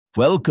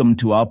Welcome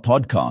to our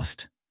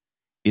podcast.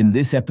 In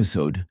this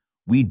episode,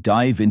 we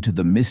dive into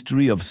the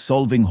mystery of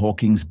solving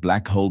Hawking's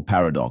black hole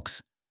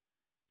paradox.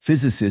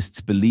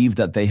 Physicists believe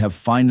that they have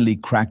finally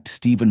cracked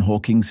Stephen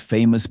Hawking's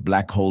famous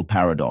black hole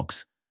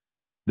paradox.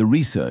 The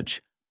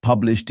research,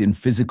 published in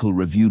Physical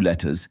Review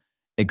Letters,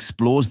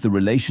 explores the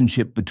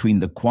relationship between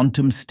the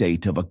quantum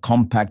state of a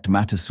compact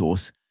matter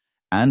source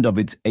and of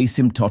its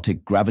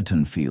asymptotic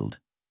graviton field.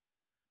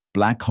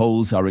 Black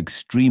holes are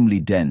extremely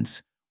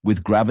dense,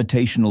 with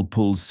gravitational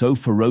pulls so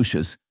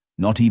ferocious,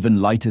 not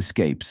even light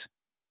escapes.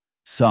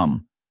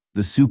 Some,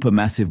 the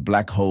supermassive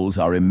black holes,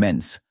 are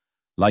immense,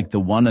 like the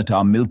one at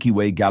our Milky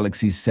Way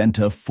galaxy's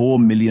center 4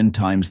 million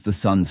times the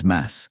Sun's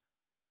mass.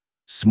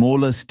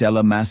 Smaller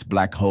stellar mass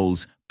black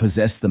holes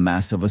possess the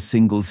mass of a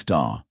single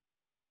star.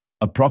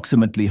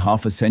 Approximately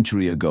half a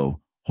century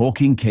ago,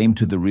 Hawking came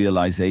to the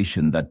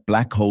realization that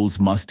black holes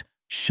must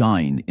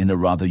shine in a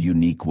rather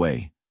unique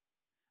way.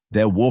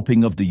 Their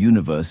warping of the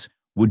universe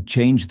would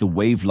change the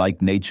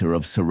wave-like nature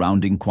of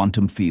surrounding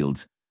quantum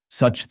fields,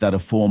 such that a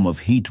form of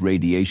heat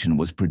radiation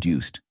was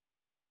produced.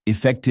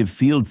 Effective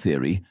field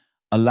theory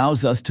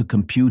allows us to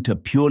compute a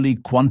purely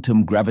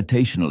quantum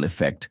gravitational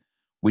effect,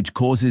 which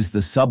causes the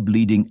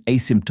subleading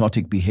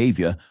asymptotic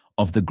behavior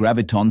of the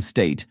graviton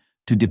state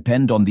to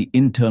depend on the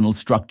internal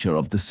structure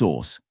of the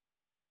source.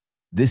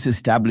 This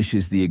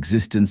establishes the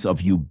existence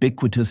of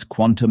ubiquitous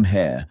quantum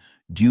hair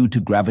due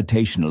to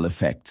gravitational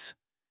effects.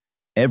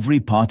 Every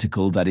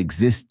particle that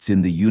exists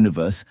in the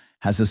universe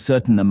has a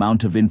certain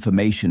amount of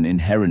information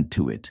inherent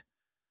to it.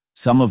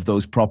 Some of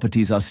those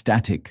properties are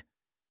static,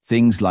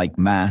 things like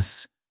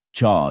mass,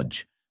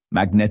 charge,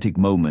 magnetic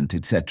moment,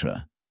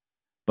 etc.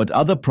 But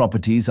other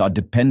properties are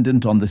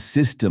dependent on the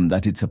system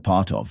that it's a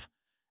part of,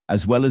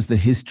 as well as the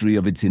history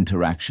of its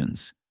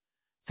interactions.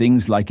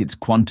 Things like its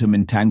quantum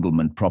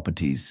entanglement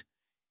properties,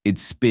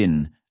 its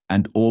spin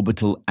and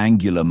orbital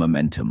angular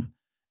momentum,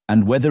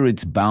 and whether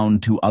it's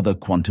bound to other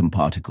quantum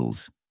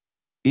particles.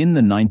 In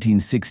the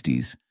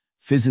 1960s,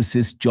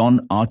 physicist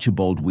John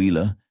Archibald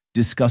Wheeler,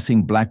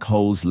 discussing black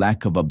holes'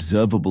 lack of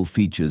observable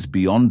features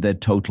beyond their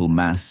total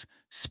mass,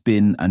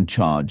 spin, and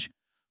charge,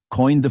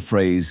 coined the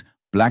phrase,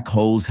 "black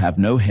holes have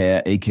no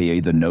hair,"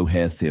 aka the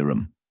no-hair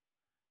theorem.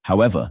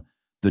 However,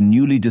 the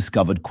newly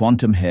discovered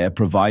quantum hair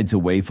provides a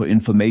way for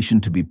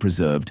information to be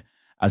preserved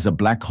as a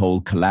black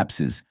hole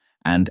collapses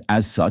and,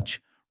 as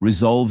such,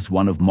 resolves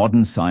one of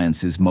modern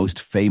science's most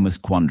famous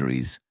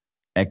quandaries,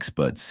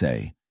 experts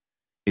say.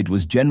 It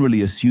was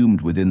generally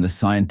assumed within the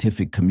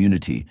scientific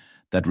community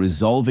that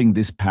resolving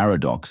this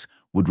paradox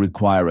would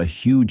require a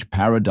huge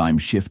paradigm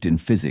shift in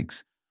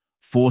physics,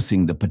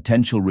 forcing the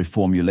potential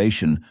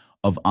reformulation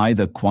of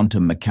either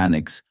quantum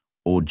mechanics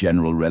or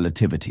general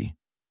relativity,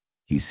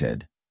 he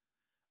said.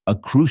 A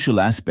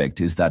crucial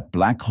aspect is that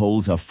black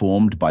holes are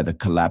formed by the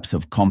collapse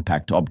of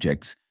compact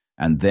objects,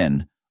 and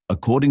then,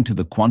 according to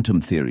the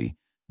quantum theory,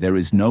 there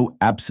is no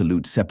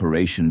absolute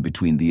separation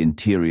between the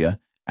interior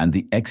and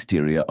the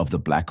exterior of the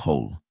black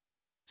hole,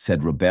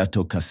 said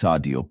Roberto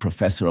Casadio,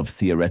 professor of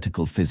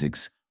theoretical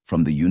physics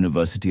from the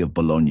University of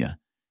Bologna,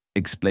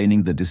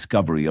 explaining the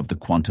discovery of the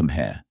quantum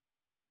hair.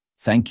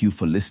 Thank you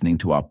for listening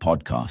to our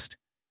podcast.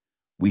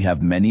 We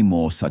have many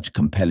more such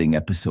compelling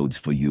episodes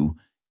for you.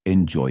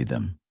 Enjoy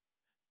them.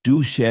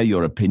 Do share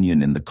your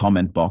opinion in the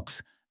comment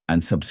box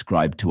and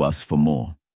subscribe to us for more.